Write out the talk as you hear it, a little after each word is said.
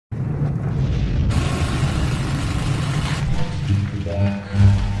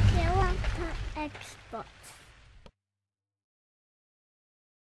Xbox.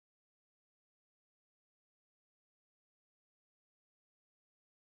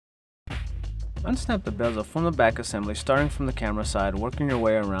 Unsnap the bezel from the back assembly, starting from the camera side, working your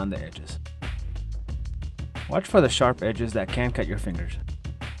way around the edges. Watch for the sharp edges that can cut your fingers.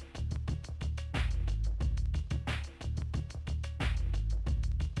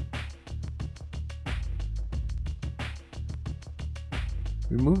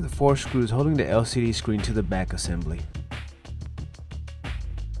 Remove the 4 screws holding the LCD screen to the back assembly.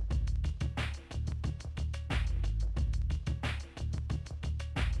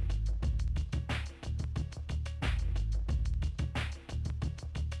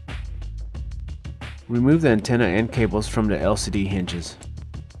 Remove the antenna and cables from the LCD hinges.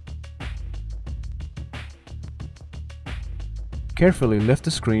 Carefully lift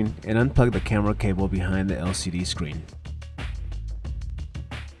the screen and unplug the camera cable behind the LCD screen.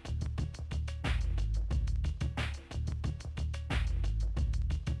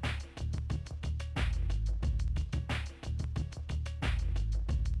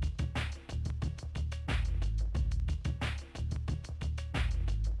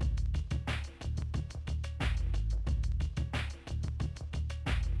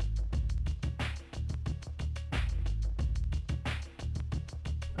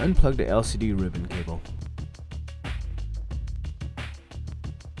 Unplug the LCD ribbon cable.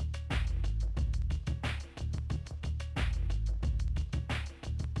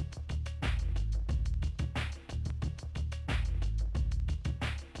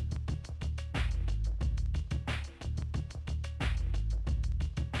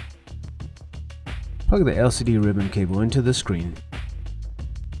 Plug the LCD ribbon cable into the screen.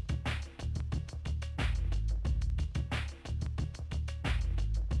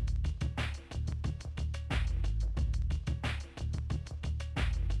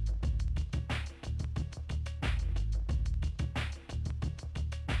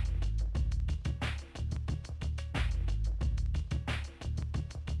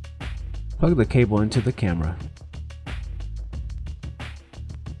 Plug the cable into the camera.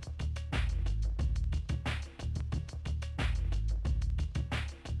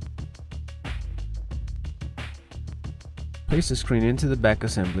 Place the screen into the back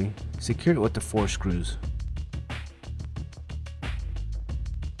assembly, secure it with the 4 screws.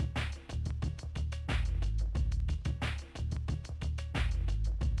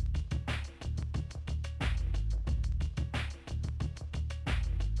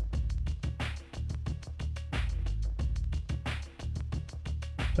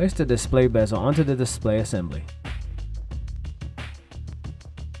 Place the display bezel onto the display assembly.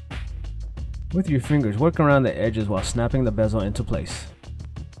 With your fingers, work around the edges while snapping the bezel into place.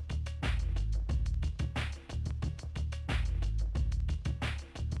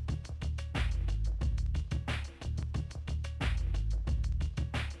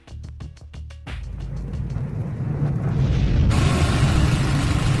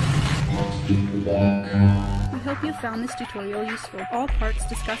 We hope you found this tutorial useful. All parts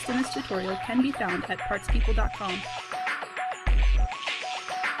discussed in this tutorial can be found at partspeople.com.